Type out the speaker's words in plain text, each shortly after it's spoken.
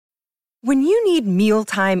When you need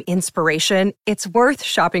mealtime inspiration, it's worth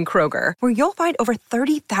shopping Kroger, where you'll find over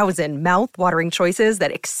 30,000 mouth-watering choices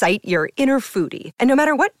that excite your inner foodie. And no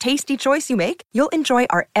matter what tasty choice you make, you'll enjoy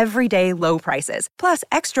our everyday low prices, plus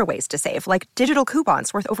extra ways to save, like digital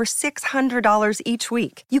coupons worth over $600 each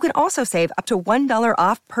week. You can also save up to $1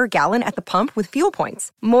 off per gallon at the pump with fuel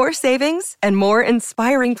points. More savings and more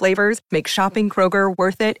inspiring flavors make shopping Kroger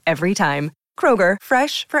worth it every time. Kroger,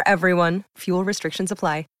 fresh for everyone. Fuel restrictions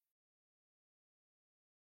apply.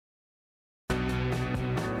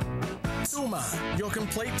 Toolmart, your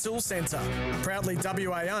complete tool centre. Proudly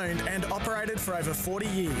WA owned and operated for over 40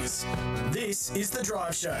 years. This is The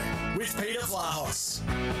Drive Show with Peter Vlahos.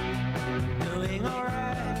 Doing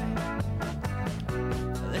alright.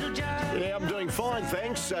 Yeah, I'm doing fine,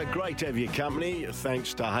 thanks. Great to have your company.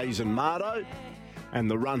 Thanks to Hayes and Mardo. And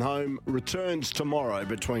the run home returns tomorrow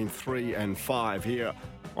between 3 and 5 here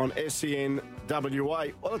on SEN WA.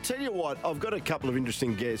 Well, I'll tell you what, I've got a couple of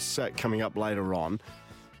interesting guests coming up later on.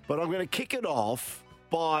 But I'm going to kick it off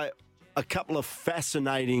by a couple of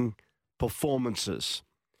fascinating performances.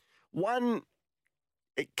 One,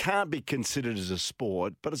 it can't be considered as a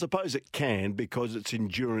sport, but I suppose it can because it's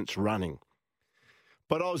endurance running.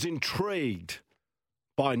 But I was intrigued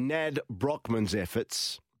by Nad Brockman's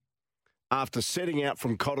efforts after setting out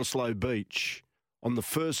from Cottesloe Beach on the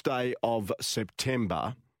first day of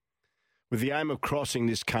September with the aim of crossing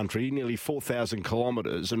this country, nearly 4,000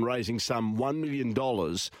 kilometres, and raising some $1 million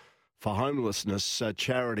for homelessness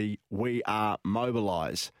charity We Are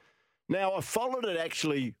Mobilise. Now, I followed it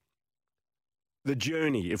actually, the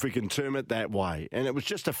journey, if we can term it that way, and it was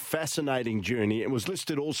just a fascinating journey. It was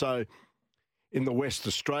listed also in the West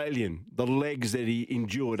Australian, the legs that he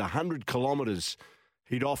endured, 100 kilometres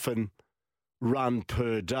he'd often run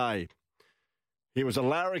per day. He was a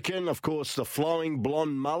larrikin, of course, the flowing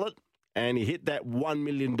blonde mullet, and he hit that $1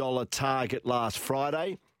 million target last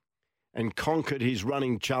Friday and conquered his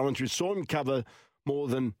running challenge. We saw him cover more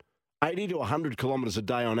than 80 to 100 kilometres a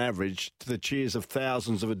day on average to the cheers of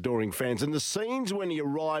thousands of adoring fans. And the scenes when he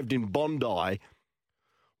arrived in Bondi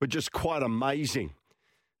were just quite amazing.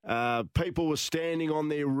 People were standing on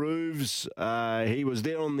their roofs. He was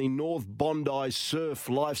there on the North Bondi Surf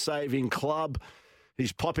Lifesaving Club.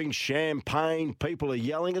 He's popping champagne. People are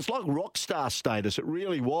yelling. It's like rock star status. It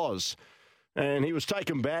really was. And he was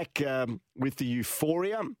taken back with the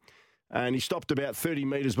euphoria. And he stopped about 30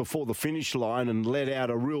 metres before the finish line and let out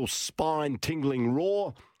a real spine-tingling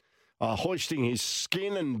roar, hoisting his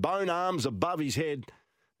skin and bone arms above his head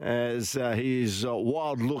as his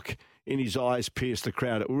wild look in his eyes pierced the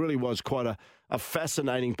crowd. It really was quite a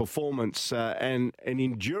fascinating performance and an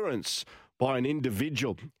endurance by an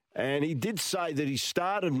individual. And he did say that he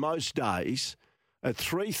started most days at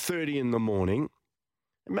 3:30 in the morning.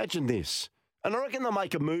 Imagine this. And I reckon they'll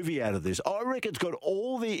make a movie out of this. I reckon it's got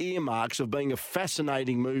all the earmarks of being a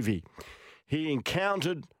fascinating movie. He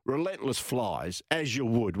encountered relentless flies, as you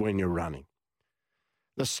would when you're running.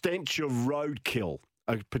 The stench of roadkill,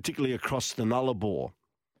 particularly across the Nullarbor.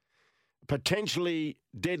 Potentially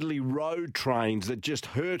deadly road trains that just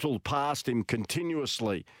hurtled past him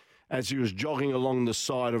continuously as he was jogging along the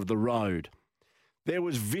side of the road. There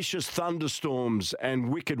was vicious thunderstorms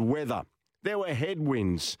and wicked weather. There were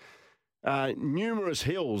headwinds, numerous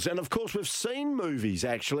hills. And, of course, we've seen movies,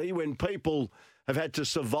 actually, when people have had to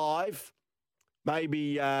survive,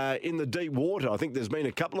 maybe in the deep water. I think there's been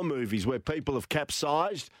a couple of movies where people have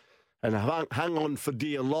capsized and hung on for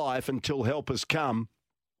dear life until help has come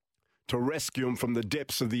to rescue them from the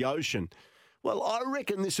depths of the ocean. Well, I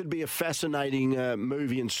reckon this would be a fascinating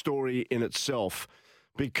movie and story in itself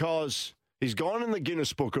because he's gone in the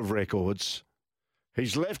Guinness Book of Records.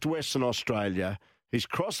 He's left Western Australia. He's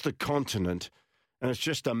crossed the continent. And it's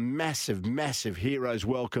just a massive, massive hero's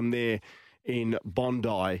welcome there in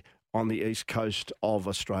Bondi on the east coast of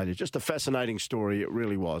Australia. Just a fascinating story. It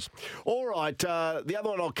really was. All right. The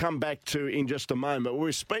other one I'll come back to in just a moment.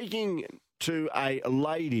 We're speaking to a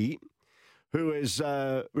lady who has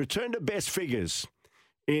returned to best figures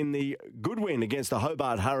in the good win against the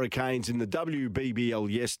Hobart Hurricanes in the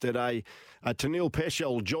WBBL yesterday. Tennealle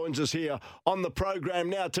Peschel joins us here on the program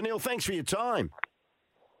now. Tennealle, thanks for your time.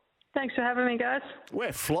 Thanks for having me, guys.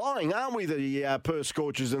 We're flying, aren't we, the Perth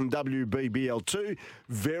Scorchers in WBBL 2?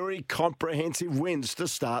 Very comprehensive wins to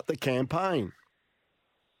start the campaign.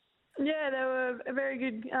 Yeah, they were a very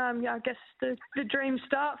good, I guess, the dream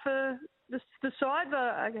start for the side, but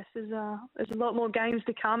I guess there's a lot more games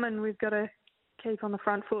to come and we've got to keep on the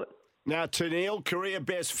front foot. Now, Tennealle, career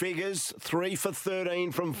best figures, 3 for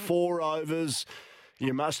 13 from 4 overs.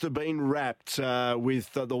 You must have been wrapped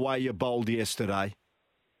with the way you bowled yesterday.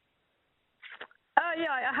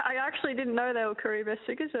 I actually didn't know they were career best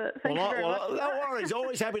stickers. Thank you very much. No worries.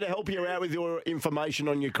 Always happy to help you out with your information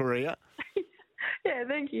on your career. Yeah,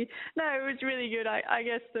 thank you. No, it was really good. I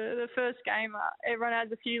guess the first game, everyone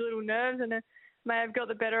has a few little nerves and it may have got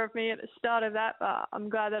the better of me at the start of that, but I'm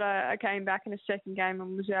glad that I came back in the second game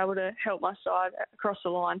and was able to help my side across the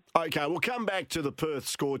line. Okay, we'll come back to the Perth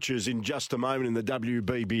Scorchers in just a moment in the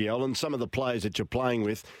WBBL and some of the players that you're playing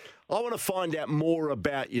with. I want to find out more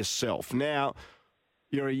about yourself. Now,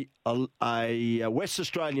 you're a West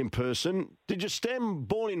Australian person. Did you stem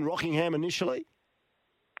born in Rockingham initially?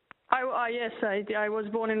 Yes, I was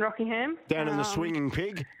born in Rockingham. Down in the Swinging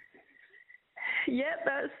Pig? Yep,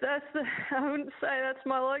 that's the. I wouldn't say that's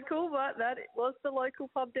my local, but that was the local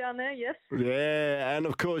pub down there. Yes. Yeah, and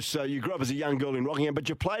of course you grew up as a young girl in Rockingham, but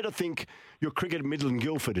you played, I think, your cricket at Midland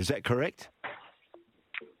Guildford. Is that correct?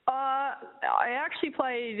 I actually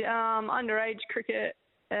played underage cricket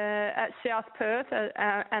at South Perth,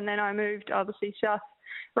 and then I moved obviously South.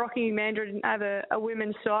 Rocky Mandurah didn't have a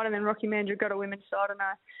women's side, and then Rocky Mandurah got a women's side, and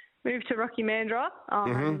I moved to Rocky Mandurah.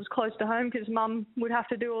 It was close to home because Mum would have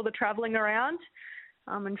to do all the travelling around,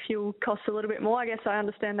 and fuel costs a little bit more. I guess I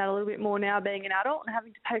understand that a little bit more now being an adult and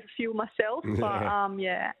having to pay for fuel myself. But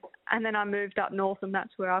yeah, and then I moved up north, and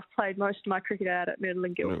that's where I've played most of my cricket at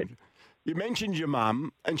Midland Guildford. You mentioned your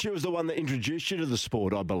mum, and she was the one that introduced you to the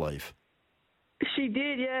sport, I believe. She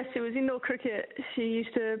did, yes. It was indoor cricket. She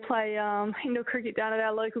used to play indoor cricket down at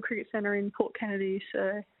our local cricket centre in Port Kennedy.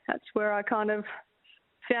 So that's where I kind of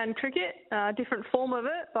found cricket, different form of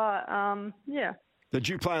it. But, yeah. Did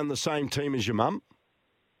you play on the same team as your mum?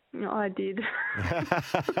 No, I did.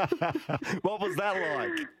 What was that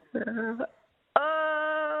like?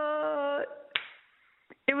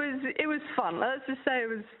 It was fun. Let's just say it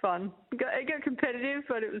was fun. It got competitive,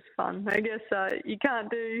 but it was fun. I guess you can't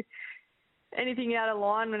do anything out of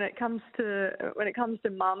line when it comes to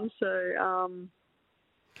Mum. So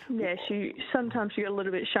yeah, sometimes she got a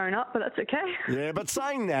little bit shown up, but that's okay. Yeah, but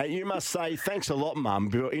saying that, you must say thanks a lot, Mum,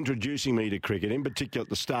 for introducing me to cricket, in particular at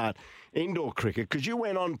the start, indoor cricket, because you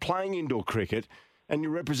went on playing indoor cricket and you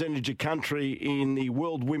represented your country in the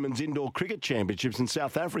World Women's Indoor Cricket Championships in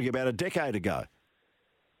South Africa about a decade ago.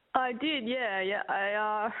 I did, yeah.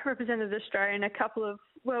 I represented Australia in a couple of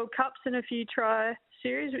World Cups and a few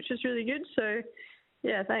tri-series, which was really good. So,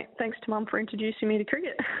 yeah, thanks to Mum for introducing me to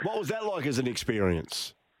cricket. What was that like as an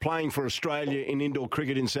experience, playing for Australia in indoor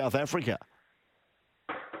cricket in South Africa?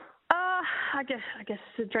 I guess it's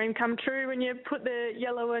a dream come true when you put the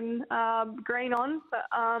yellow and green on. But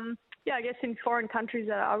yeah, I guess in foreign countries,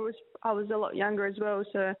 I was a lot younger as well.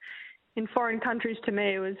 So, in foreign countries, to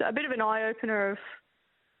me, it was a bit of an eye opener of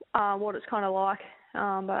what it's kind of like.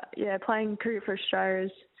 But yeah, playing cricket for Australia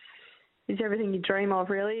is everything you dream of,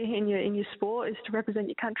 really, in your sport, is to represent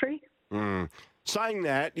your country. Saying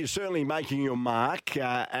that, you're certainly making your mark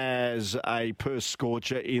as a Perth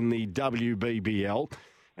Scorcher in the WBBL,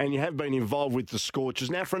 and you have been involved with the Scorchers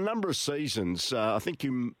now for a number of seasons. I think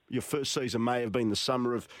your first season may have been the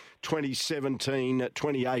summer of 2017,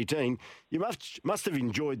 2018. You must have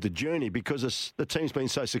enjoyed the journey because the team's been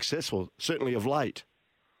so successful, certainly of late.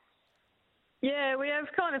 Yeah, we have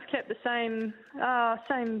kind of kept the same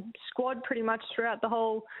squad pretty much throughout the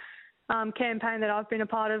whole campaign that I've been a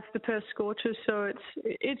part of, the Perth Scorchers. So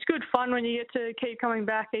it's good fun when you get to keep coming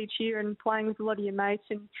back each year and playing with a lot of your mates,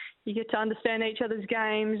 and you get to understand each other's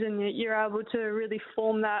games, and you're able to really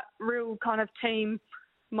form that real kind of team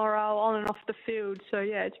morale on and off the field. So,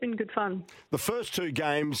 yeah, it's been good fun. The first two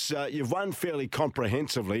games you've won fairly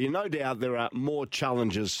comprehensively. No doubt there are more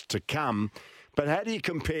challenges to come. But how do you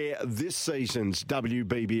compare this season's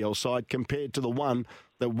WBBL side compared to the one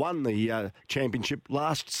that won the championship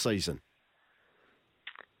last season?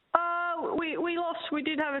 We lost. We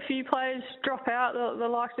did have a few players drop out. The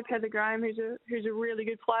likes of Heather Graham, who's a really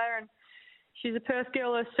good player, and she's a Perth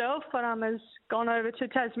girl herself, but has gone over to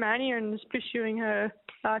Tasmania and is pursuing her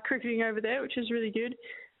cricketing over there, which is really good.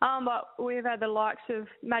 But we've had the likes of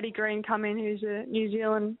Maddie Green come in, who's a New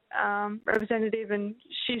Zealand representative, and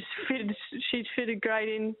she's fitted great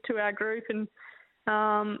into our group. And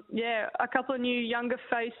yeah, a couple of new younger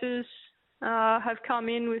faces have come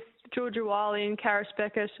in with Georgia Wiley and Karis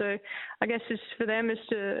Becker. So I guess it's for them is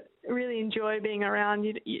to really enjoy being around.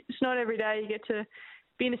 It's not every day you get to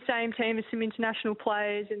be in the same team as some international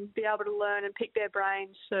players and be able to learn and pick their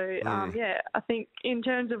brains. So, yeah, I think in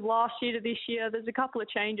terms of last year to this year, there's a couple of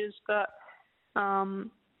changes, but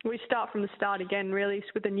we start from the start again, really,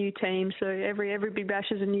 with a new team. So every Big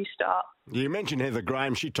Bash is a new start. You mentioned Heather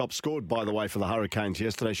Graham. She top scored, by the way, for the Hurricanes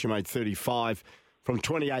yesterday. She made 35 from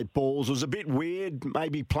 28 balls. It was a bit weird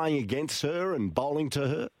maybe playing against her and bowling to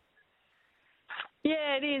her.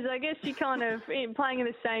 Yeah, it is. I guess you kind of, playing in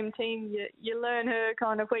the same team, you learn her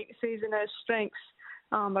kind of weaknesses and her strengths,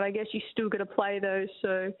 but I guess you still got to play those.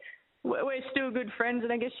 So we're still good friends,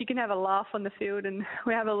 and I guess you can have a laugh on the field, and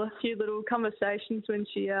we have a few little conversations when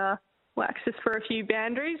she whacks us for a few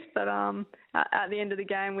boundaries. But at the end of the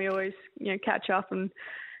game, we always catch up and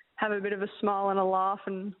have a bit of a smile and a laugh,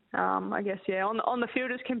 and I guess, on the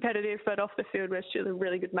field it's competitive, but off the field we're still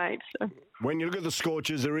really good mates. So. When you look at the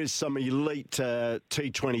Scorchers, there is some elite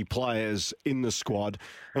T20 players in the squad.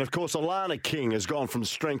 And, of course, Alana King has gone from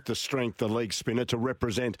strength to strength, the leg spinner, to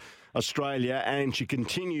represent Australia, and she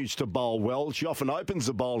continues to bowl well. She often opens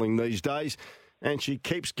the bowling these days, and she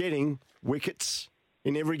keeps getting wickets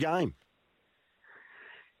in every game.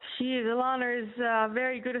 She is. Alana is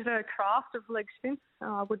very good at her craft of leg spin.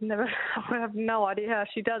 I would have no idea how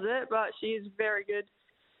she does it, but she is very good.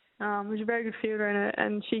 She's a very good fielder,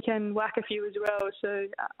 and she can whack a few as well. So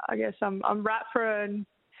I guess I'm rapt for her, and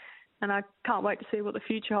I can't wait to see what the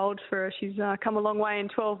future holds for her. She's come a long way in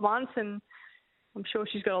 12 months, and I'm sure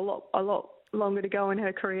she's got a lot longer to go in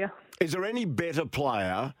her career. Is there any better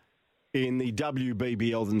player in the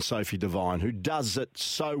WBBL than Sophie Devine, who does it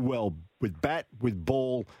so well with bat, with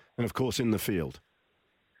ball, and, of course, in the field?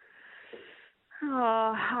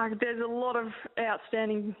 There's a lot of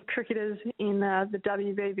outstanding cricketers in the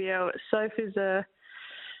WBBL. Sophie's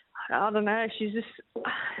I don't know.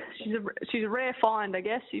 She's a rare find, I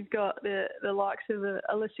guess. You've got the likes of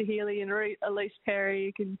Alyssa Healy and Elise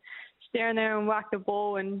Perry, who can stand there and whack the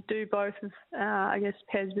ball and do both of, I guess,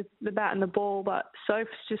 Pez with the bat and the ball. But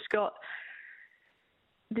Soph's just got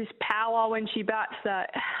this power when she bats that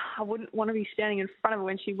I wouldn't want to be standing in front of her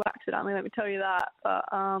when she whacks it. Let me tell you that. But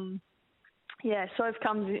Soph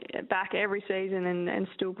comes back every season and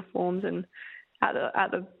still performs and at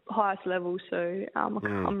the highest level. So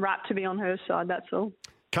I'm rapt to be on her side. That's all.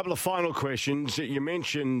 Couple of final questions. You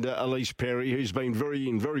mentioned Elise Perry, who's been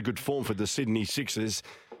in very good form for the Sydney Sixers.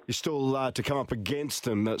 You're still to come up against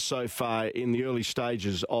them so far in the early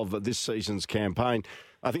stages of this season's campaign.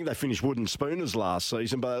 I think they finished wooden spooners last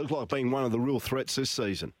season, but it looked like being one of the real threats this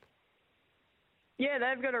season. Yeah,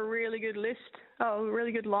 they've got a really good list, a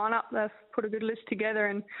really good lineup. They've put a good list together,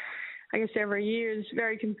 and I guess every year is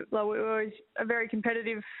we're always very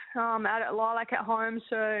competitive at Lilac at home.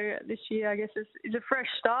 So this year, I guess, is a fresh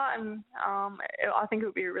start, and I think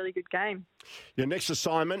it'll be a really good game. Your next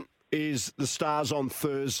assignment is the Stars on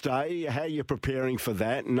Thursday. How are you preparing for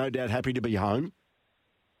that? No doubt happy to be home.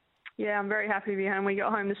 Yeah, I'm very happy to be home. We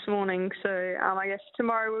got home this morning, so I guess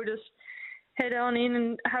tomorrow we'll just head on in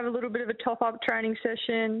and have a little bit of a top-up training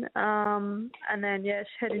session, and then,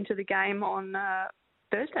 head into the game on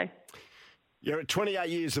Thursday. You're at 28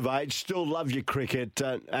 years of age, still love your cricket,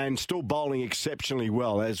 and still bowling exceptionally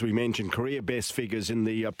well. As we mentioned, career best figures in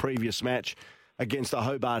the previous match against the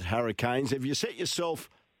Hobart Hurricanes. Have you set yourself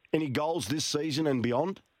any goals this season and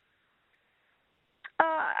beyond?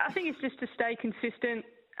 I think it's just to stay consistent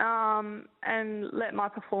and let my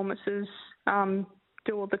performances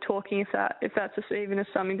do all the talking, if that's even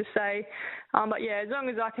something to say. But as long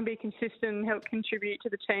as I can be consistent and help contribute to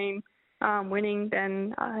the team winning,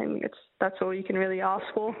 then I think that's all you can really ask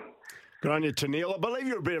for. Good on you, Tennille. I believe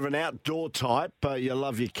you're a bit of an outdoor type. You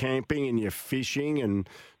love your camping and your fishing, and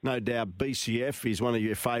no doubt BCF is one of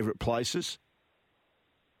your favourite places.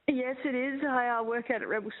 Yes, it is. I work out at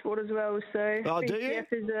Rebel Sport as well. So BCF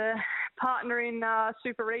is a partner in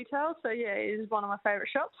Super Retail. So, it is one of my favourite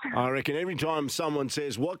shops. I reckon every time someone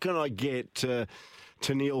says, what can I get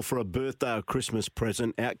Tennille for a birthday or Christmas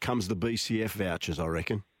present, out comes the BCF vouchers, I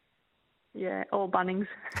reckon. Yeah, all Bunnings.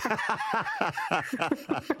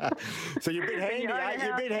 So you've been handy,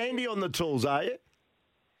 You've been handy on the tools, are you?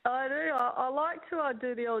 I do. I like to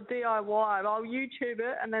do the old DIY. I'll YouTube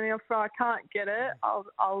it, and then if I can't get it,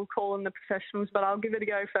 I'll call in the professionals, but I'll give it a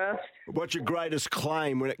go first. What's your greatest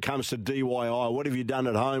claim when it comes to DIY? What have you done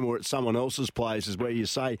at home or at someone else's places where you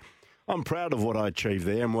say, I'm proud of what I achieved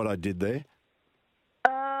there and what I did there?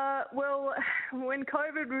 Well, when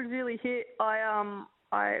COVID really hit,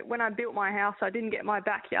 when I built my house, I didn't get my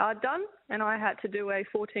backyard done, and I had to do a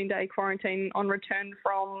 14-day quarantine on return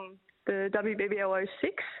from the WBBL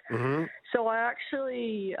 06. Mm-hmm. So I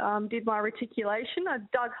actually did my reticulation. I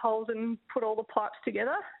dug holes and put all the pipes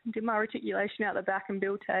together, did my reticulation out the back and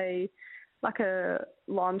built a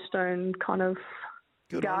limestone kind of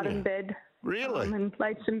garden bed. Really? And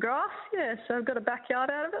laid some grass, so I've got a backyard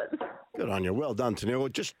out of it. Good on you. Well done,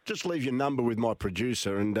 Tennille. Just leave your number with my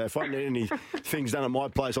producer, and if I need any things done at my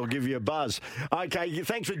place, I'll give you a buzz. Okay,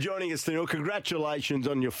 thanks for joining us, Tennille. Congratulations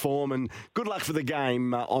on your form, and good luck for the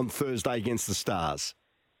game on Thursday against the Stars.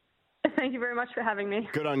 Thank you very much for having me.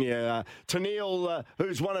 Good on you. Tennille,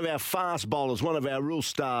 who's one of our fast bowlers, one of our real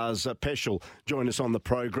stars, Peschel, joined us on the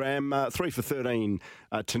program. 3 for 13,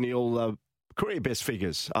 Tennille. Career best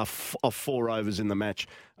figures of 4 overs in the match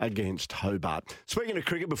against Hobart. Speaking of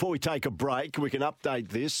cricket, before we take a break, we can update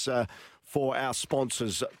this for our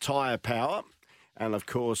sponsors, Tyre Power. And, of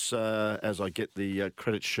course, as I get the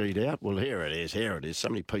credit sheet out, well, here it is. So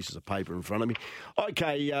many pieces of paper in front of me.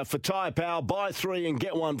 Okay, for Tyre Power, buy 3 and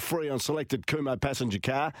get 1 free on selected Kumho passenger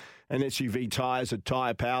car and SUV tyres at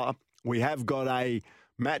Tyre Power. We have got a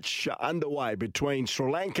match underway between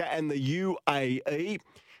Sri Lanka and the UAE.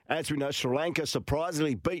 As we know, Sri Lanka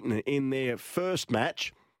surprisingly beaten in their first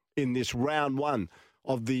match in this round 1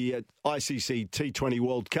 of the ICC T20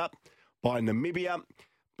 World Cup by Namibia.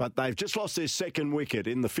 But they've just lost their second wicket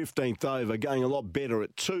in the 15th over, going a lot better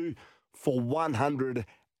at 2 for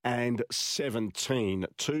 117.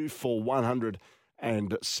 2 for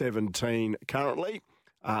 117 currently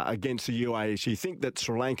against the UAE. So you think that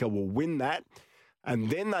Sri Lanka will win that. And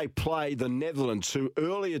then they play the Netherlands, who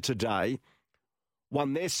earlier today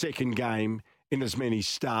won their second game in as many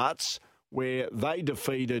starts, where they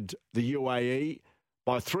defeated the UAE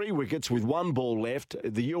by 3 wickets with 1 ball left.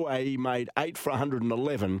 The UAE made 8 for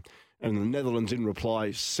 111, and the Netherlands in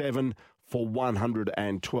reply 7 for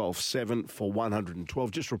 112. 7 for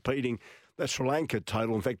 112. Just repeating the Sri Lanka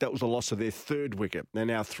total. In fact, that was the loss of their third wicket. They're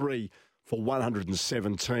now 3 for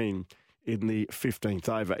 117 in the 15th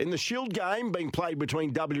over. In the Shield game being played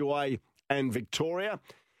between WA and Victoria,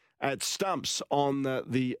 at Stumps on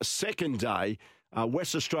the second day,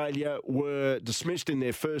 West Australia were dismissed in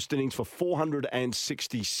their first innings for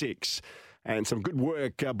 466. And some good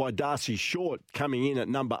work by Darcy Short coming in at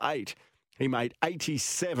number 8. He made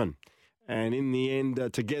 87. And in the end,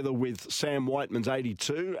 together with Sam Whiteman's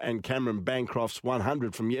 82 and Cameron Bancroft's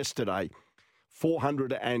 100 from yesterday,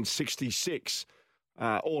 466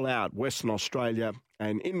 all out, Western Australia.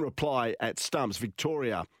 And in reply at Stumps,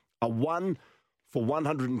 Victoria, a 1 for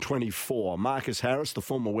 124. Marcus Harris, the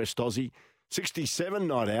former West Aussie, 67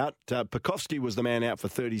 not out. Pekowski was the man out for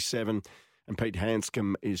 37, and Pete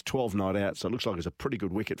Hanscom is 12 not out. So it looks like it's a pretty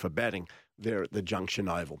good wicket for batting there at the Junction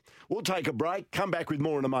Oval. We'll take a break, come back with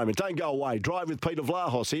more in a moment. Don't go away. Drive with Peter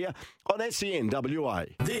Vlahos here on SEN WA.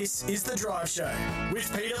 This is The Drive Show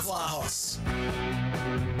with Peter Vlahos.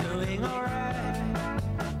 Doing alright.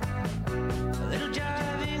 A little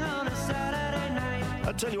jiving on a Saturday night.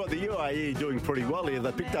 I tell you what, the UAE are doing pretty well here.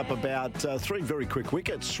 They picked up about 3 very quick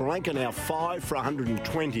wickets. Sri Lanka now 5 for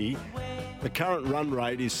 120. The current run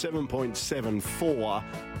rate is 7.74,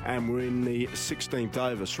 and we're in the 16th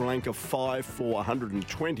over. Sri Lanka 5 for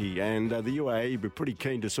 120, and the UAE be pretty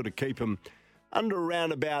keen to sort of keep them under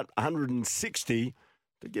around about 160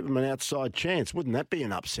 to give them an outside chance. Wouldn't that be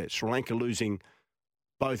an upset? Sri Lanka losing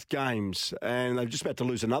both games, and they're just about to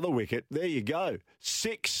lose another wicket. There you go.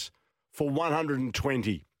 6 for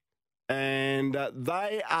 120. And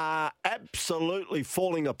they are absolutely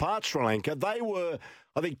falling apart, Sri Lanka. They were,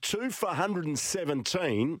 I think, 2 for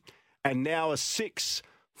 117 and now a 6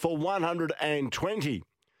 for 120.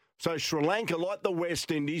 So Sri Lanka, like the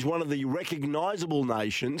West Indies, one of the recognisable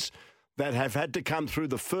nations that have had to come through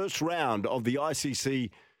the first round of the ICC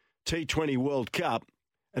T20 World Cup,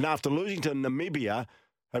 and after losing to Namibia,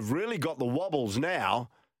 have really got the wobbles now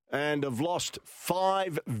and have lost 4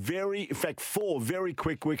 very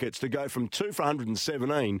quick wickets to go from 2 for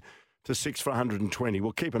 117 to 6 for 120.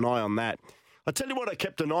 We'll keep an eye on that. I tell you what I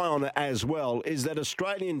kept an eye on as well is that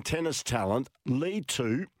Australian tennis talent, Lee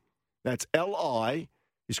Tu, that's L-I,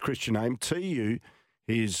 his Christian name, T-U,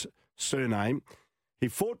 his surname. He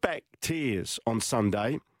fought back tears on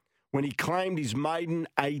Sunday when he claimed his maiden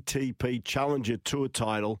ATP Challenger Tour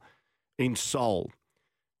title in Seoul.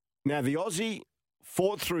 Now, the Aussie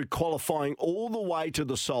fought through qualifying all the way to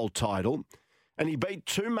the Seoul title, and he beat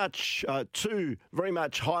two very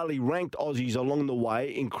much highly ranked Aussies along the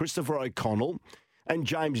way in Christopher O'Connell and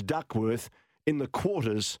James Duckworth in the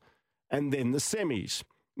quarters and then the semis.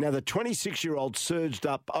 Now, the 26-year-old surged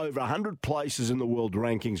up over 100 places in the world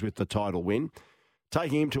rankings with the title win,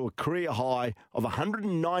 taking him to a career high of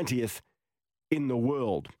 190th in the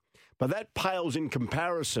world. But that pales in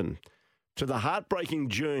comparison to the heartbreaking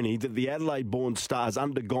journey that the Adelaide-born star's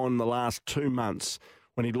undergone in the last 2 months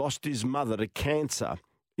when he lost his mother to cancer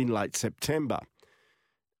in late September.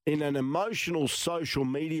 In an emotional social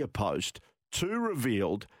media post, Tu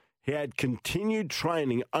revealed he had continued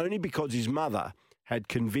training only because his mother had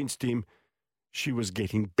convinced him she was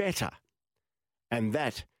getting better, and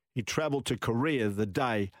that he travelled to Korea the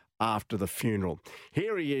day after the funeral.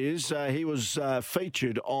 Here he is. He was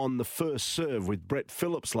featured on The First Serve with Brett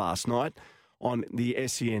Phillips last night on the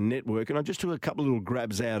SEN network. And I just took a couple of little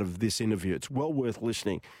grabs out of this interview. It's well worth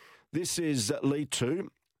listening. This is Lee Tu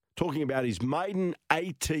talking about his maiden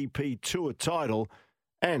ATP Tour title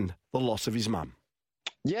and the loss of his mum.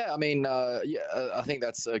 Yeah, I mean, I think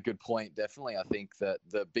that's a good point. Definitely. I think that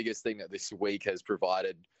the biggest thing that this week has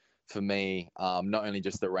provided for me, not only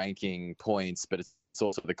just the ranking points, but it's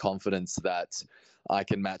also the confidence that I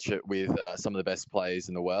can match it with some of the best players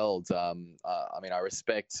in the world. I mean, I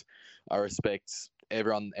respect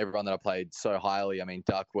everyone that I played so highly. I mean,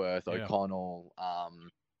 Duckworth, O'Connell,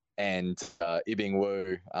 and Ibing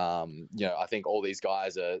Wu. I think all these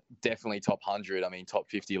guys are definitely top 100. I mean, top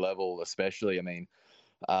 50 level, especially. I mean,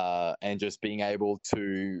 and just being able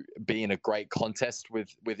to be in a great contest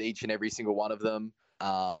with each and every single one of them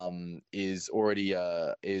is already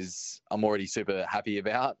I'm already super happy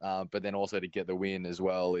about. But then also to get the win as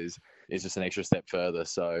well is just an extra step further.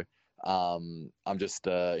 So I'm just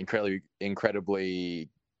incredibly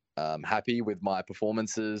happy with my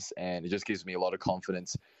performances, and it just gives me a lot of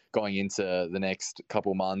confidence going into the next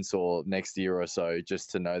couple months or next year or so,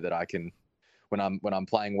 just to know that I can, when I'm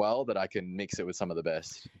playing well, that I can mix it with some of the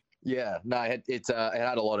best. Yeah, no, it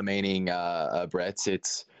had a lot of meaning, Brett.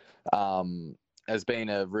 It's has been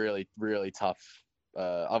a really, really tough.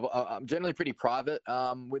 I'm generally pretty private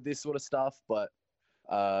with this sort of stuff, but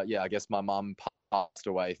I guess my mum passed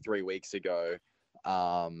away 3 weeks ago.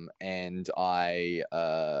 And then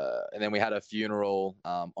we had a funeral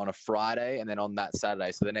on a Friday, and then on that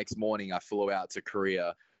Saturday, so the next morning I flew out to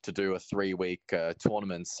Korea to do a 3-week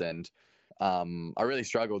tournaments, and I really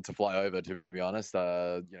struggled to fly over, to be honest.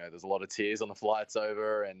 There's a lot of tears on the flights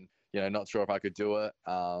over, and not sure if I could do it.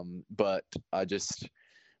 But I just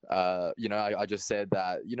I just said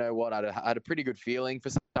that, what, I had a pretty good feeling for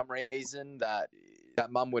some reason that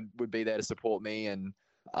mum would be there to support me. And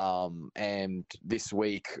this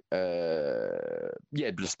week,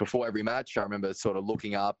 just before every match, I remember sort of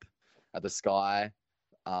looking up at the sky,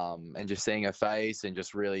 and just seeing her face, and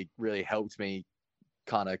just really, really helped me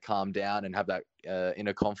kind of calm down and have that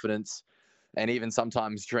inner confidence. And even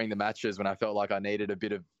sometimes during the matches when I felt like I needed a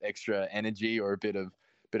bit of extra energy or a bit of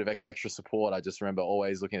extra support, I just remember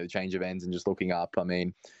always looking at the change of ends and just looking up. I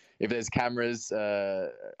mean, if there's cameras,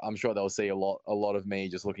 I'm sure they'll see a lot of me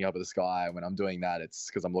just looking up at the sky. When I'm doing that, it's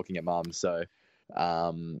because I'm looking at mum. So,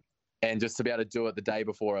 and just to be able to do it the day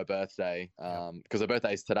before her birthday, because her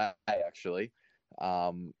birthday is today actually,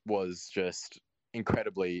 was just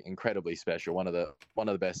incredibly, incredibly special. One of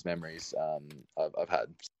the best memories I've had.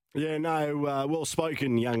 Yeah, no, well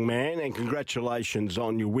spoken, young man, and congratulations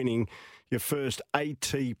on your winning your first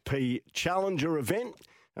ATP Challenger event.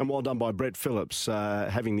 And well done by Brett Phillips,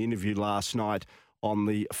 having the interview last night on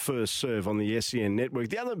the First Serve on the SEN network.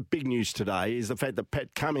 The other big news today is the fact that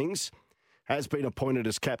Pat Cummins has been appointed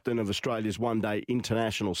as captain of Australia's one-day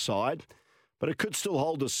international side, but it could still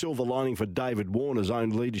hold a silver lining for David Warner's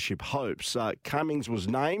own leadership hopes. Cummins was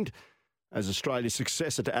named as Australia's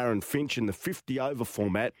successor to Aaron Finch in the 50-over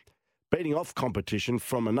format, beating off competition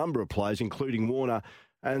from a number of players, including Warner.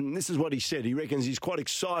 And this is what he said. He reckons he's quite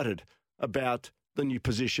excited about the new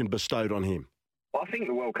position bestowed on him. I think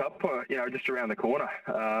the World Cup, just around the corner.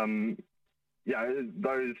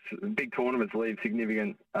 Those big tournaments leave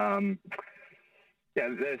significant,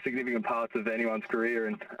 they're significant parts of anyone's career,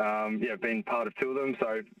 and been part of two of them.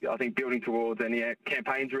 So I think building towards any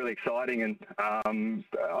campaign's really exciting, and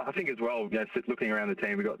I think as well, looking around the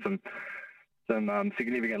team, we've got some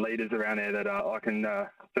significant leaders around there that I can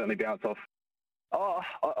certainly bounce off. Oh,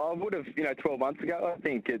 I would have, 12 months ago. I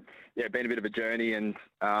think it's been a bit of a journey, and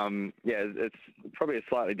it's probably a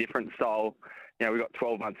slightly different style. We got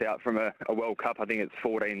 12 months out from a World Cup. I think it's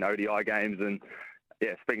 14 ODI games, and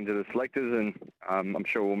speaking to the selectors, and I'm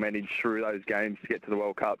sure we'll manage through those games to get to the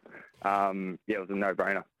World Cup. It was a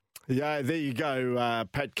no-brainer. Yeah, there you go,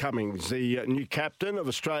 Pat Cummins, the new captain of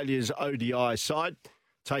Australia's ODI side,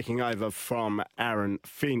 taking over from Aaron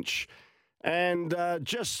Finch. And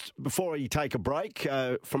just before you take a break,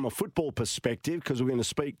 from a football perspective, because we're going to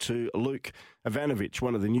speak to Luke Ivanovic,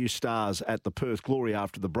 one of the new stars at the Perth Glory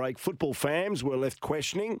after the break, football fans were left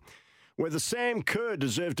questioning whether Sam Kerr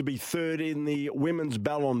deserved to be third in the Women's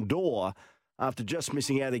Ballon d'Or after just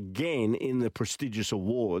missing out again in the prestigious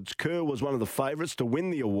awards. Kerr was one of the favourites to win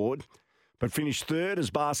the award, but finished third as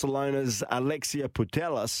Barcelona's Alexia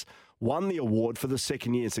Putellas won the award for the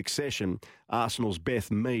second year in succession. Arsenal's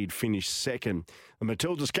Beth Mead finished second. The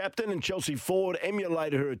Matildas captain and Chelsea forward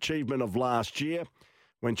emulated her achievement of last year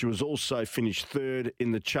when she was also finished third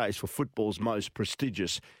in the chase for football's most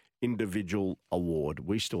prestigious individual award.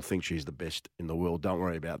 We still think she's the best in the world. Don't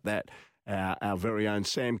worry about that. our very own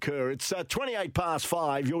Sam Kerr. It's 28 past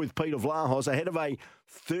 5. You're with Peter Vlahos ahead of a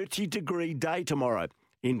 30-degree day tomorrow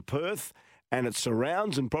in Perth and its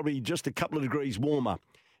surrounds, and probably just a couple of degrees warmer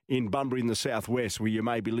in Bunbury in the southwest, where you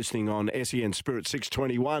may be listening on SEN Spirit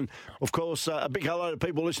 621. Of course, a big hello to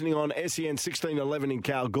people listening on SEN 1611 in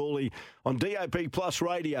Kalgoorlie, on DAP Plus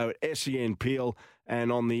Radio at SEN Peel,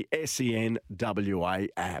 and on the SEN WA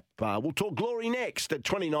app. We'll talk Glory next at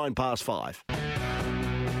 29 past 5.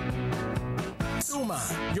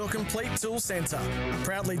 Toolmart, your complete tool centre.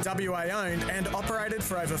 Proudly WA owned and operated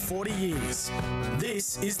for over 40 years.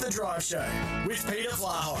 This is The Drive Show with Peter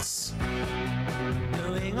Vlahos.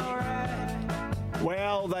 Doing alright.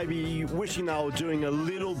 Well, they'd be wishing they were doing a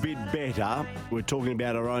little bit better. We're talking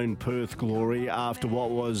about our own Perth Glory after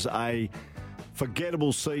what was a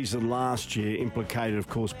forgettable season last year, implicated, of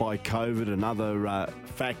course, by COVID and other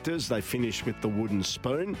factors. They finished with the wooden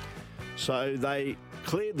spoon. So they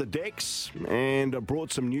cleared the decks and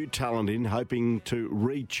brought some new talent in, hoping to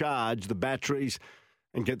recharge the batteries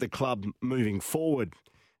and get the club moving forward.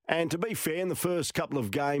 And to be fair, in the first couple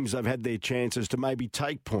of games, they've had their chances to maybe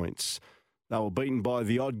take points. They were beaten by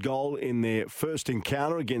the odd goal in their first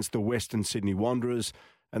encounter against the Western Sydney Wanderers,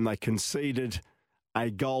 and they conceded a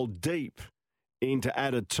goal deep into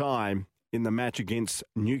added time in the match against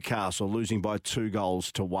Newcastle, losing by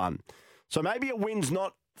 2-1. So maybe a win's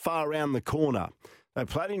not far around the corner. They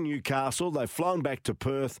played in Newcastle, they've flown back to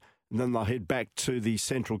Perth, and then they'll head back to the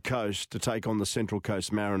Central Coast to take on the Central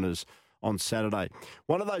Coast Mariners on Saturday.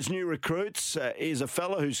 One of those new recruits is a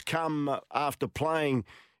fella who's come after playing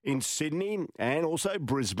in Sydney and also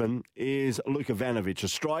Brisbane, is Luka Ivanovic, a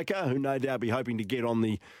striker who no doubt be hoping to get on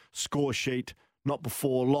the score sheet not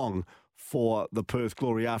before long for the Perth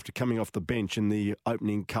Glory after coming off the bench in the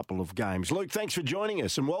opening couple of games. Luke, thanks for joining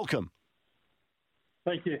us and welcome.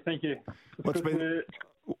 Thank you.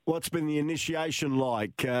 What's been the initiation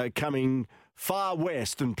like, coming far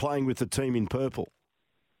west and playing with the team in purple?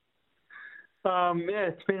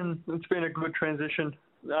 It's been a good transition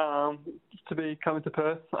to be coming to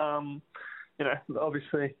Perth.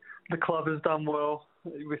 Obviously the club has done well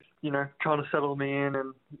with trying to settle me in,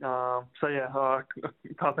 and I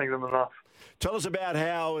can't thank them enough. Tell us about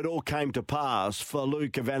how it all came to pass for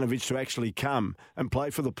Luke Ivanovic to actually come and play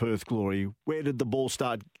for the Perth Glory. Where did the ball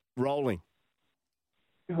start rolling?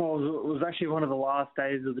 Well, it was actually one of the last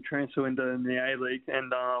days of the transfer window in the A-League,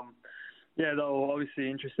 and they were obviously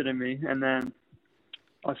interested in me. And then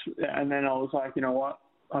I was like, you know what,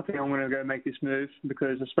 I think I'm going to go make this move,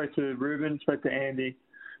 because I spoke to Ruben, spoke to Andy,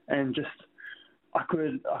 and I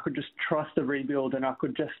could just trust the rebuild, and I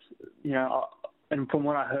could just, and from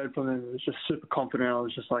what I heard from them, it was just super confident. I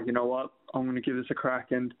was just like, you know what, I'm going to give this a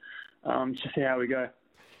crack and just see how we go.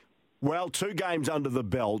 Well, 2 games under the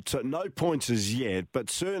belt, no points as yet, but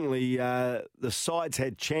certainly the sides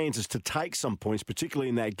had chances to take some points, particularly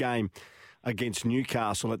in that game against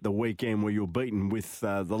Newcastle at the weekend where you were beaten with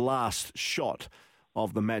the last shot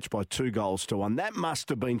of the match by 2-1. That must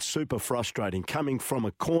have been super frustrating, coming from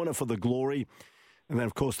a corner for the Glory, and then,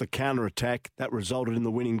 of course, the counter-attack that resulted in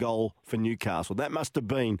the winning goal for Newcastle. That must have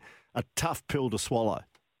been a tough pill to swallow.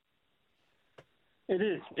 It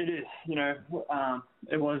is. It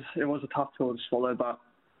was a tough pill to swallow, but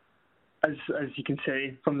as you can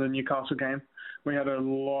see from the Newcastle game, we had a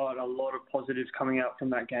lot of positives coming out from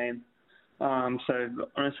that game. So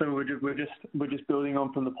honestly, we're just building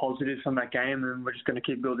on from the positives from that game, and we're just going to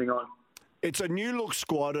keep building on. It's a new look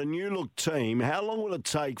squad, a new look team. How long will it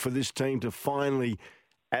take for this team to finally,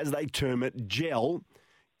 as they term it, gel,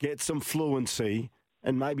 get some fluency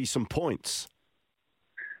and maybe some points?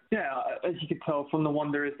 Yeah, as you could tell from the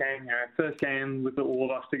Wanderers game, first game with all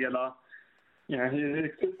of us together,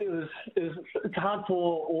 it's hard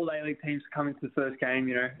for all A-League teams to come into the first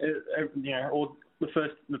game. All the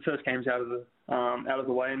first game's out of the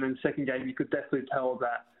way, and then the second game you could definitely tell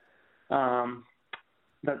that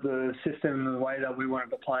that the system and the way that we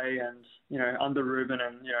wanted to play, and under Ruben,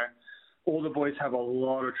 and all the boys have a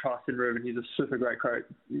lot of trust in Ruben. He's a super great coach.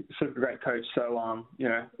 So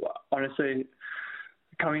honestly,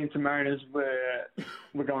 coming into Mariners, we're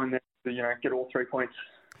going there to get all 3 points.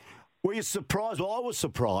 Were you surprised? Well, I was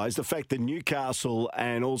surprised the fact that Newcastle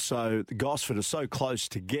and also Gosford are so close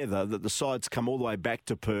together that the sides come all the way back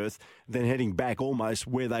to Perth, then heading back almost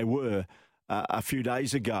where they were a few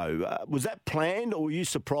days ago. Was that planned, or were you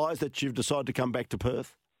surprised that you've decided to come back to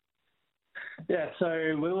Perth? Yeah,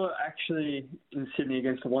 so we were actually in Sydney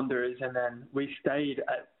against the Wanderers, and then we stayed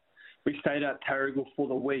at Terrigal for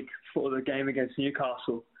the week for the game against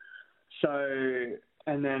Newcastle. So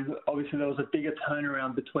And then obviously there was a bigger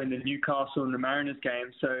turnaround between the Newcastle and the Mariners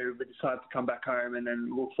game, so we decided to come back home and then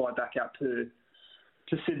we'll fly back out to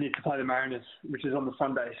Sydney to play the Mariners, which is on the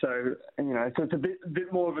Sunday. So, so it's a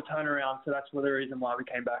bit more of a turnaround, so that's the reason why we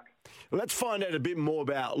came back. Let's find out a bit more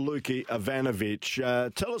about Luka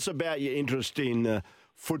Ivanovic. Tell us about your interest in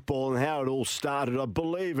football and how it all started. I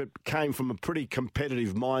believe it came from a pretty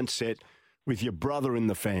competitive mindset with your brother in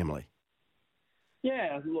the family.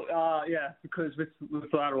 Yeah, because with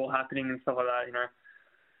that all happening and stuff like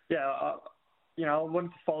that, I wanted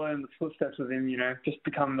to follow in the footsteps of him, just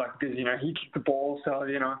become like, because, he kicked the ball, so,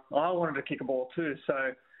 I wanted to kick a ball too.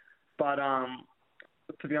 So, but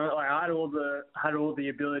to be honest, I had all the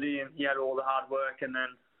ability and he had all the hard work, and then,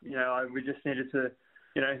 we just needed to,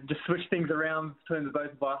 just switch things around between the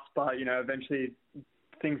both of us. But, eventually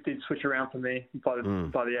things did switch around for me by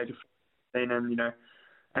the age of 14,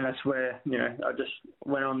 and that's where, I just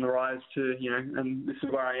went on the rise to, and this is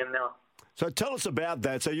where I am now. So tell us about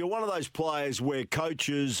that. So you're one of those players where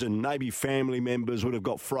coaches and maybe family members would have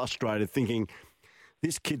got frustrated thinking,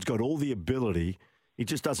 this kid's got all the ability, he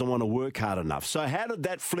just doesn't want to work hard enough. So how did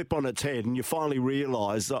that flip on its head and you finally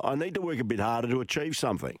realise, I need to work a bit harder to achieve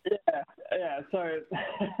something? Yeah. So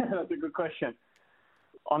that's a good question.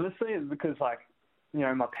 Honestly, it's because,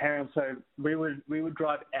 my parents, so we would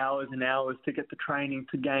drive hours and hours to get the training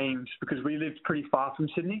to games because we lived pretty far from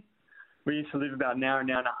Sydney. We used to live about an hour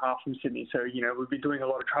and a half from Sydney. So, we'd be doing a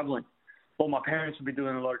lot of travelling. Well, my parents would be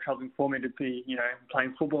doing a lot of travelling for me to be,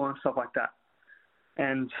 playing football and stuff like that.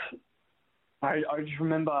 And I just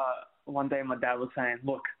remember one day my dad was saying,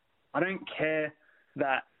 look, I don't care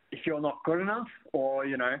that if you're not good enough or,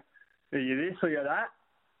 you're this or you're that.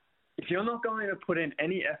 If you're not going to put in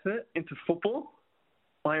any effort into football,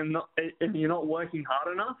 and you're not working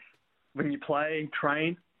hard enough when you play,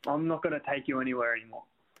 train, I'm not going to take you anywhere anymore.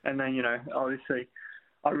 And then, obviously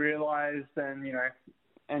I realised and,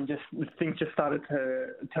 and just things just started to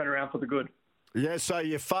turn around for the good. Yeah, so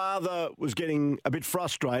your father was getting a bit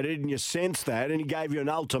frustrated and you sensed that and he gave you an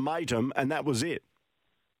ultimatum and that was it.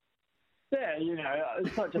 Yeah,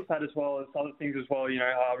 it's not just that as well as other things as well.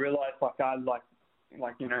 I realised I had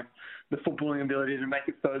the footballing ability to make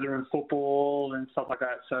it further in football and stuff like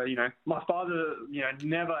that. So, my father,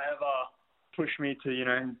 never ever pushed me to,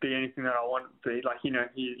 be anything that I wanted to be.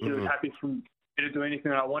 He was happy for me to do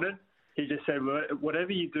anything that I wanted. He just said,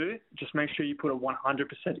 whatever you do, just make sure you put a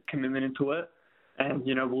 100% commitment into it and,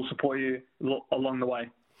 we'll support you along the way.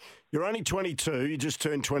 You're only 22. You just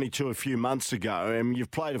turned 22 a few months ago, and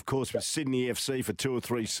you've played, of course, with Sydney FC for 2 or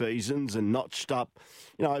 3 seasons and notched up,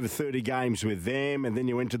 over 30 games with them, and then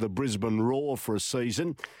you went to the Brisbane Roar for a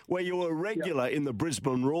season where you were a regular in the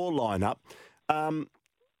Brisbane Roar lineup.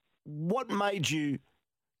 What made you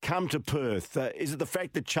come to Perth? Is it the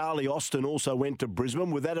fact that Charlie Austin also went to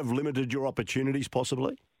Brisbane? Would that have limited your opportunities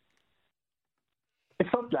possibly? It's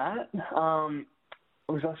not that.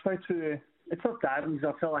 It's not that because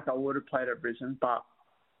I felt like I would have played at Brisbane, but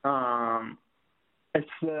it's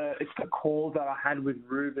the call that I had with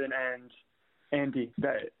Ruben and Andy.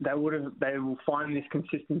 They will find this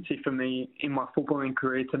consistency for me in my footballing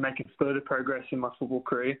career to make it further progress in my football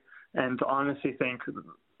career. And I honestly think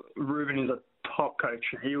Ruben is a top coach.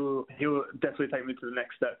 He will definitely take me to the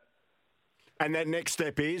next step. And that next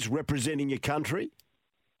step is representing your country?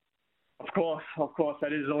 Of course. That's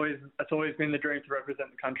always been the dream to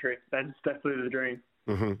represent the country. That's definitely the dream.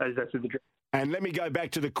 Mm-hmm. That is definitely the dream. And let me go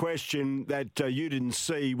back to the question that you didn't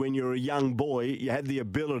see when you were a young boy. You had the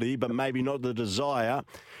ability, but maybe not the desire.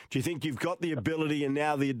 Do you think you've got the ability and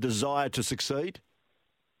now the desire to succeed?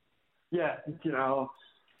 Yeah,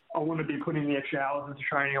 I want to be putting the extra hours into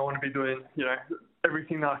training. I want to be doing,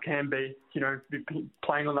 everything that I can be, be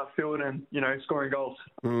playing on that field and, scoring goals.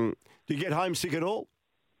 Mm. Do you get homesick at all?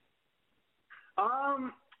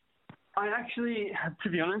 I actually, to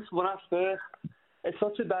be honest, it's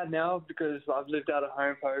not too bad now because I've lived out of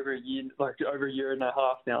home for over a year and a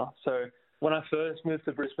half now. So when I first moved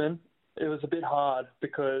to Brisbane, it was a bit hard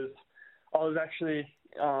because I was actually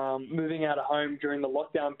moving out of home during the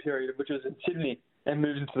lockdown period, which was in Sydney, and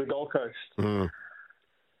moving to the Gold Coast. Mm.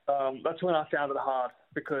 That's when I found it hard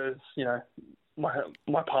because,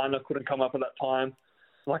 my partner couldn't come up at that time.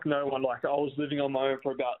 No one. I was living on my own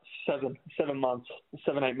for about 7 months,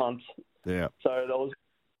 8 months. Yeah. So that was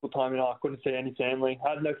a time, I couldn't see any family. I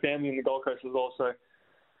had no family in the Gold Coast as well. So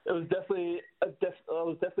it was definitely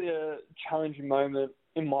a challenging moment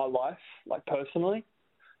in my life, personally.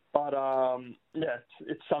 But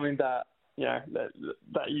it's something that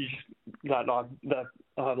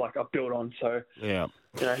I've built on. So yeah,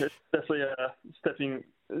 it's definitely a stepping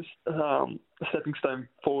stone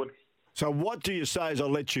forward. So what do you say as I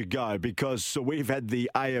let you go? Because we've had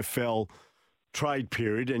the AFL trade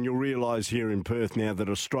period, and you'll realise here in Perth now that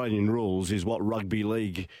Australian rules is what rugby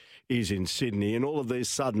league is in Sydney. And all of these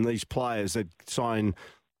sudden, these players that sign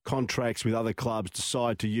contracts with other clubs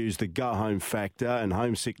decide to use the go-home factor and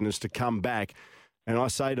homesickness to come back. And I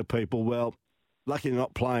say to people, well, lucky they're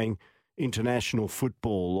not playing international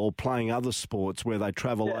football or playing other sports where they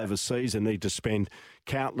travel overseas and need to spend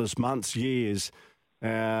countless months, years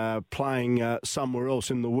playing somewhere else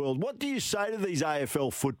in the world. What do you say to these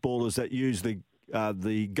AFL footballers that use the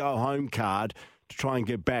go-home card to try and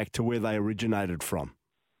get back to where they originated from?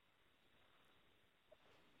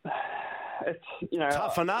 It's,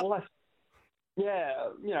 toughen up.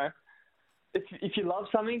 If you love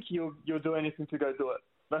something, you'll do anything to go do it.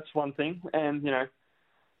 That's one thing. And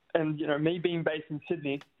me being based in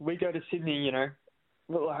Sydney, we go to Sydney, a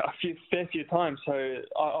fair few times. So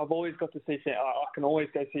I've always got to see. I can always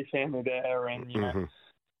go see family there, and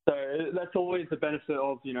so that's always the benefit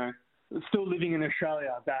of still living in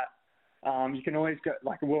Australia. That you can always go.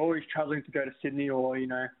 Like, we're always travelling to go to Sydney or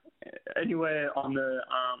anywhere on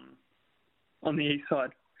the east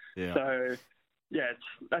side. Yeah. So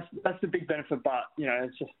that's the big benefit. But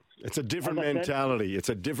it's just. It's a different mentality. It's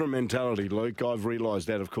a different mentality, Luke. I've realised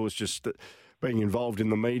that, of course, just being involved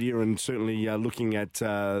in the media and certainly looking at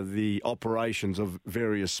the operations of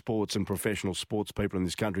various sports and professional sports people in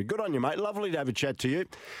this country. Good on you, mate. Lovely to have a chat to you.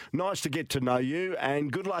 Nice to get to know you,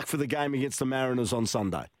 and good luck for the game against the Mariners on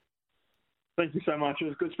Sunday. Thank you so much. It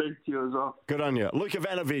was good speaking to you as well. Good on you. Luke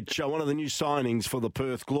Ivanovic, one of the new signings for the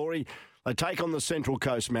Perth Glory. They take on the Central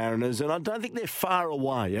Coast Mariners, and I don't think they're far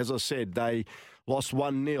away. As I said, they lost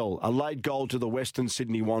 1-0, a late goal to the Western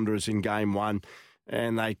Sydney Wanderers in Game 1,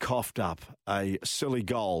 and they coughed up a silly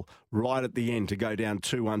goal right at the end to go down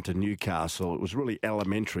 2-1 to Newcastle. It was really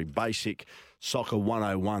elementary, basic soccer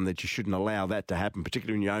 101 that you shouldn't allow that to happen,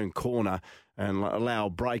 particularly in your own corner, and allow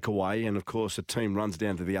a breakaway. And, of course, a team runs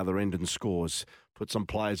down to the other end and scores. Put some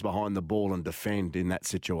players behind the ball and defend in that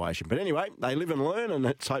situation. But anyway, they live and learn, and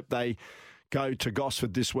let's hope they go to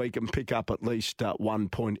Gosford this week and pick up at least 1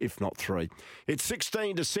 point, if not 3. It's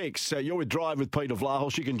 16-6. You're with Drive with Peter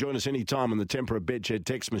Vlahos. You can join us anytime on the Tempera Bedshed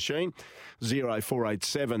text machine,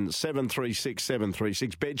 0487 736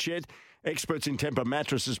 736. Bedshed, experts in Tempera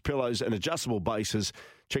mattresses, pillows and adjustable bases.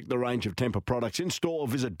 Check the range of Tempera products in store or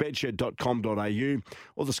visit bedshed.com.au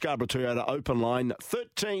or the Scarborough Toyota open line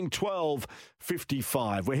 13 12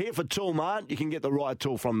 55. We're here for Tool Mart. You can get the right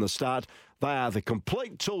tool from the start. They are the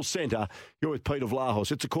complete tool centre. You're with Peter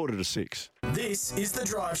Vlahos. It's 5:45. This is The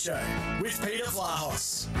Drive Show with Peter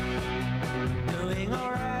Vlahos. Doing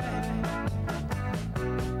all right.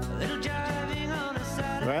 A little driving on a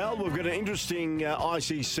Saturday. Well, we've got an interesting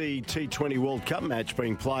ICC T20 World Cup match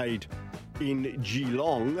being played in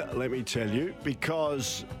Geelong, let me tell you,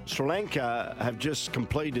 because Sri Lanka have just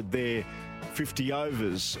completed their 50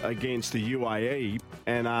 overs against the UAE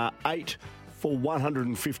and are 8 for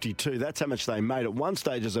 152. That's how much they made. At one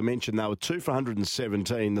stage, as I mentioned, they were 2 for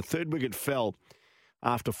 117. The third wicket fell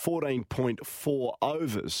after 14.4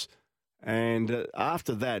 overs. And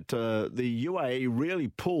after that, the UAE really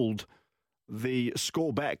pulled the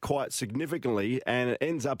score back quite significantly, and it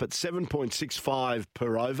ends up at 7.65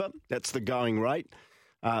 per over. That's the going rate.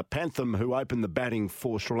 Pantham, who opened the batting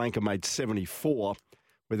for Sri Lanka, made 74.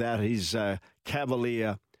 Without his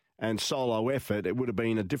cavalier and solo effort, it would have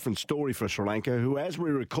been a different story for Sri Lanka, who, as we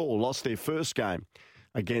recall, lost their first game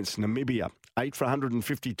against Namibia. 8 for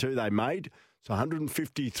 152 they made, so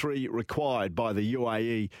 153 required by the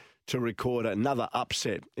UAE to record another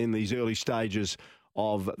upset in these early stages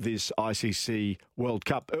of this ICC World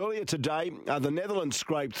Cup. Earlier today, the Netherlands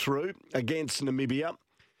scraped through against Namibia.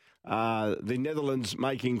 The Netherlands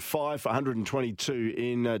making 5 for 122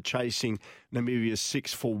 in chasing Namibia's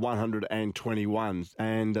 6 for 121.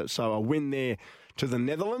 And so a win there to the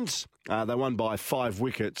Netherlands. They won by 5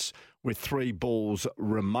 wickets with 3 balls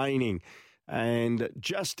remaining. And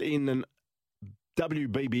just in an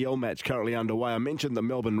WBBL match currently underway, I mentioned the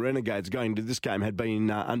Melbourne Renegades going to this game had been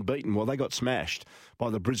unbeaten. Well, they got smashed by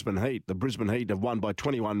the Brisbane Heat. The Brisbane Heat have won by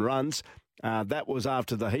 21 runs. That was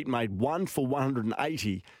after the Heat made 1 for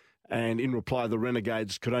 180, and in reply, the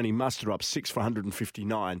Renegades could only muster up 6 for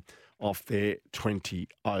 159 off their 20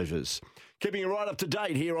 overs. Keeping you right up to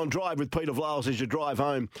date here on Drive with Peter Vlahos as you drive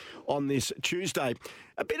home on this Tuesday.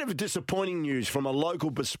 A bit of disappointing news from a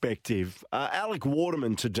local perspective. Alec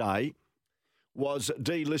Waterman today was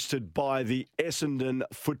delisted by the Essendon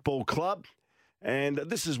Football Club. And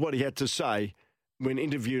this is what he had to say when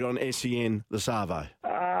interviewed on SEN The Savo.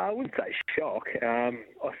 I wouldn't say shock. I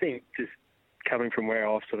think just coming from where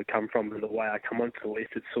I've sort of come from and the way I come onto the list,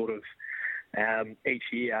 it's sort of each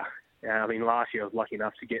year. Last year I was lucky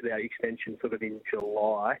enough to get that extension sort of in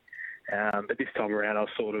July, but this time around I was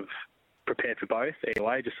sort of prepared for both.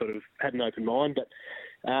 Anyway, just sort of had an open mind, but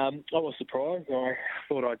I was surprised. I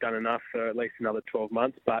thought I'd done enough for at least another 12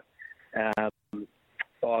 months, but I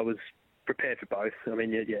was prepared for both. As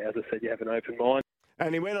I said, you have an open mind.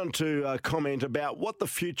 And he went on to comment about what the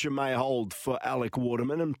future may hold for Alec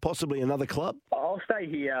Waterman and possibly another club. I'll stay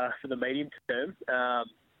here for the medium term,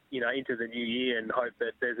 into the new year, and hope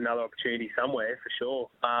that there's another opportunity somewhere for sure.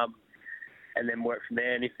 And then work from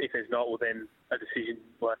there. And if there's not, well, then a decision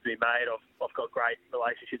will have to be made. I've got great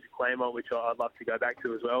relationships with Claremont, which I'd love to go back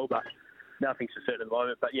to as well, but nothing's for certain at the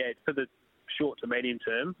moment. But yeah, for the short to medium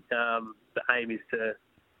term, the aim is to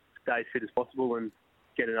stay as fit as possible and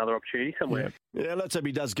get another opportunity somewhere. Yeah, let's hope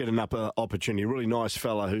he does get an opportunity. Really nice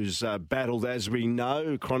fella who's battled, as we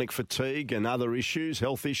know, chronic fatigue and other issues,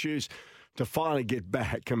 health issues, to finally get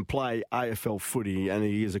back and play AFL footy. And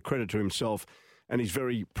he is a credit to himself and his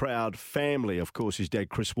very proud family. Of course, his dad,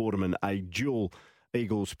 Chris Waterman, a dual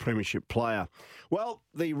Eagles premiership player. Well,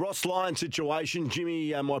 the Ross Lyon situation,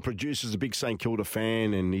 Jimmy, my producer, is a big St Kilda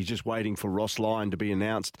fan, and he's just waiting for Ross Lyon to be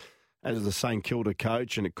announced as the St Kilda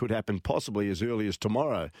coach, and it could happen possibly as early as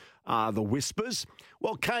tomorrow, are the whispers.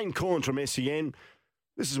 Well, Kane Corns from SEN,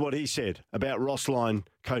 this is what he said about Ross Lyon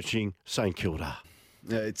coaching St Kilda.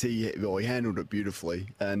 He handled it beautifully,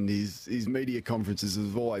 and his media conferences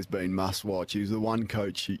have always been must-watch. He was the one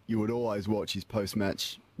coach you would always watch his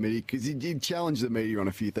post-match media, because he did challenge the media on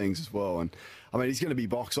a few things as well. And he's going to be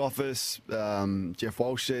box office. Jeff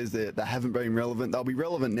Walsh says that they haven't been relevant. They'll be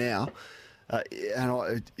relevant now.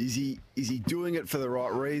 Is he doing it for the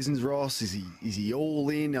right reasons, Ross? Is he all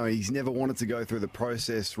in? He's never wanted to go through the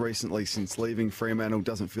process recently since leaving Fremantle.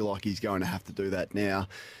 Doesn't feel like he's going to have to do that now.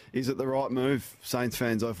 Is it the right move? Saints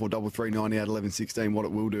fans 0433 90 out 1116. What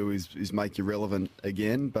it will do is make you relevant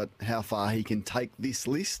again. But how far he can take this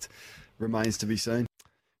list remains to be seen.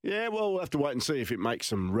 Yeah, well, we'll have to wait and see if it makes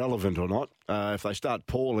them relevant or not. If they start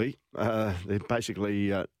poorly, they're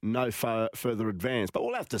basically no further advance. But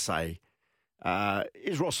we'll have to say,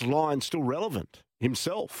 is Ross Lyon still relevant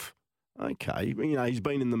himself? Okay, he's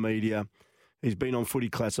been in the media. He's been on Footy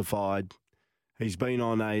Classified. He's been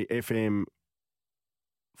on a FM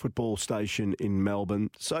football station in Melbourne.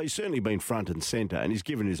 So he's certainly been front and centre, and he's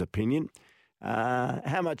given his opinion.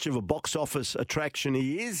 How much of a box office attraction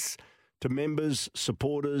he is to members,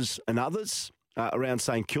 supporters and others around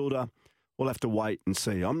St Kilda, we'll have to wait and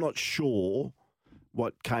see. I'm not sure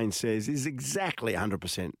what Kane says is exactly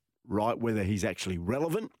 100% right, whether he's actually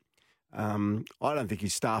relevant. I don't think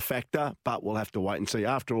he's star factor, but we'll have to wait and see.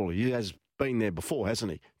 After all, he has been there before,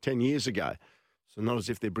 hasn't he? 10 years ago. So not as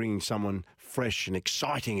if they're bringing someone fresh and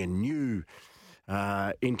exciting and new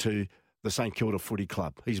into the St Kilda Footy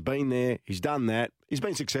Club. He's been there. He's done that. He's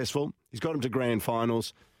been successful. He's got him to grand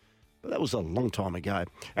finals. But that was a long time ago.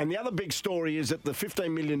 And the other big story is that the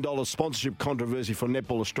 $15 million sponsorship controversy for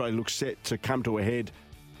Netball Australia looks set to come to a head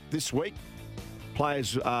this week.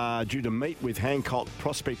 Players are due to meet with Hancock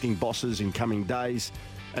prospecting bosses in coming days.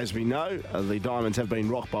 As we know, the Diamonds have been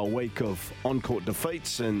rocked by a week of on-court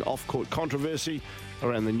defeats and off-court controversy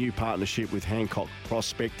around the new partnership with Hancock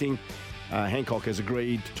Prospecting. Hancock has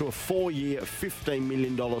agreed to a 4-year, $15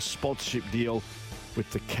 million sponsorship deal with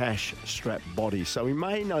the cash-strapped body. So we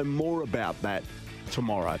may know more about that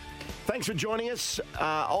tomorrow. Thanks for joining us.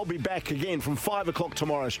 I'll be back again from 5 o'clock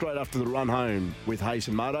tomorrow, straight after the run home with Hayes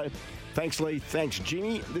and Mardo. Thanks, Lee. Thanks,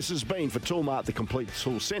 Jimmy. This has been for Toolmart, the complete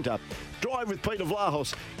tool centre. Drive with Peter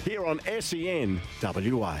Vlahos here on SEN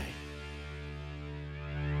WA.